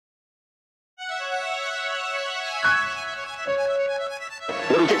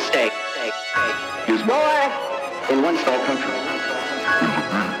What is at stake? Is war in one small country.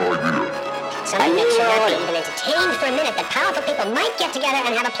 Something that should not be even entertained for a minute, that powerful people might get together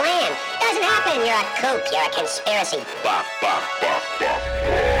and have a plan. Doesn't happen. You're a kook. You're a conspiracy.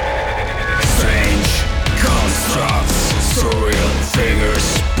 Strange constructs, surreal figures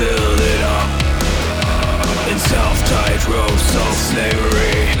build it up in self-tied ropes of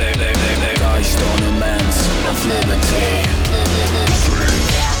slavery, diced ornaments of liberty.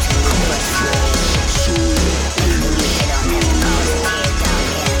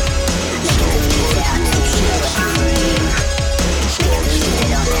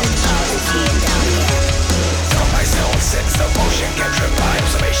 Sense of motion, get tripped by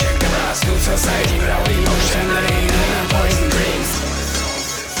observation. Never ask new society without emotion. Living in poison dreams.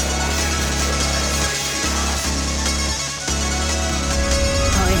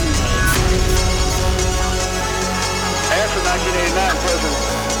 After 1989, President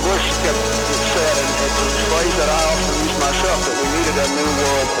Bush kept said, and it's a phrase that I often use myself, that we needed a new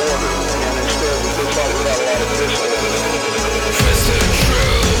world order, and instead we looks like we got a lot of disorder. Twisted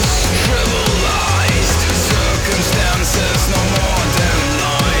truths, trivialized circumstances, no more than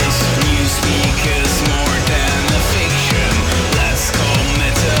lies. New speakers, more than a fiction. Let's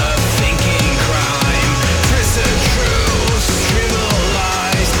commit a thinking crime. Twisted truths,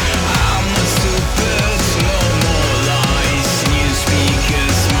 trivialized. I'm not stupid, no more lies. New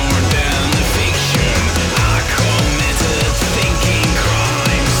speakers, more than a fiction. I committed thinking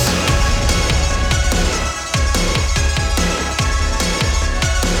crimes.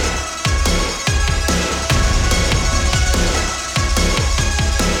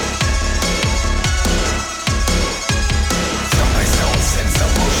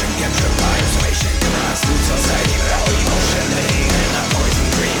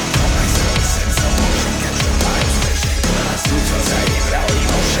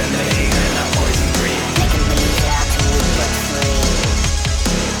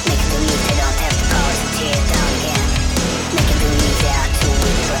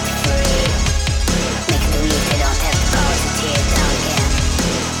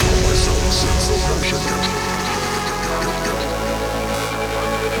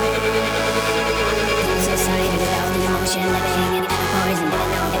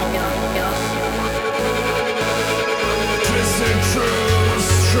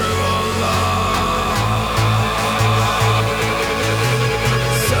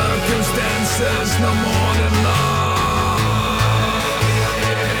 Circumstances, no more than love.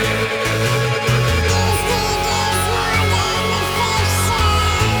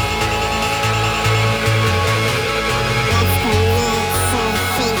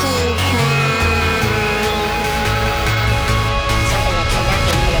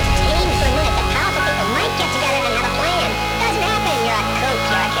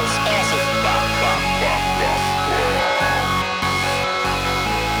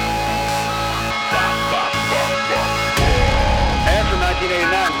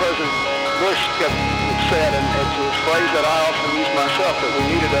 President Bush kept said, and it's a phrase that I often use myself, that we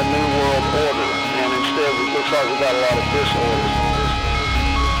needed a new world order, and instead it looks like we got a lot of disorder.